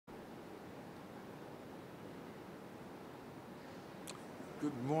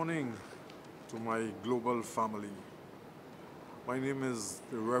Good morning to my global family. My name is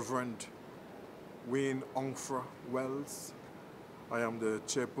the Reverend Wayne Onkphara Wells. I am the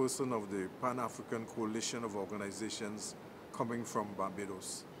chairperson of the Pan-African Coalition of Organizations coming from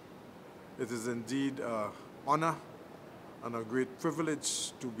Barbados. It is indeed an honor and a great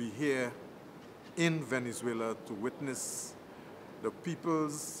privilege to be here in Venezuela to witness the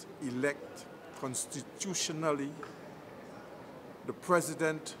people's elect constitutionally the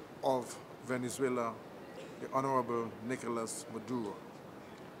President of Venezuela, the Honorable Nicolas Maduro.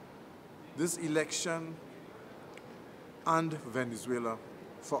 This election and Venezuela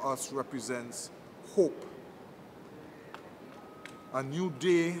for us represents hope, a new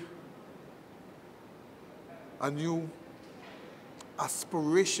day, a new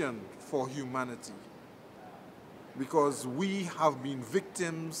aspiration for humanity, because we have been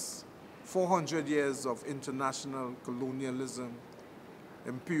victims 400 years of international colonialism,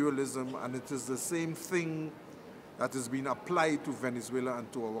 imperialism, and it is the same thing that is being applied to Venezuela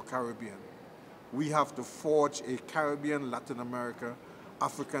and to our Caribbean. We have to forge a Caribbean, Latin America,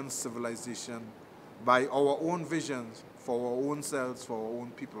 African civilization by our own visions, for our own selves, for our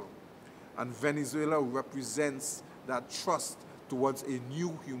own people. And Venezuela represents that trust towards a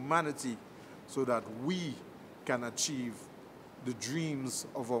new humanity so that we can achieve the dreams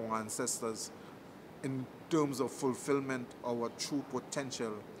of our ancestors in terms of fulfillment of our true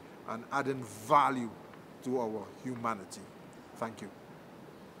potential and adding value to our humanity. Thank you.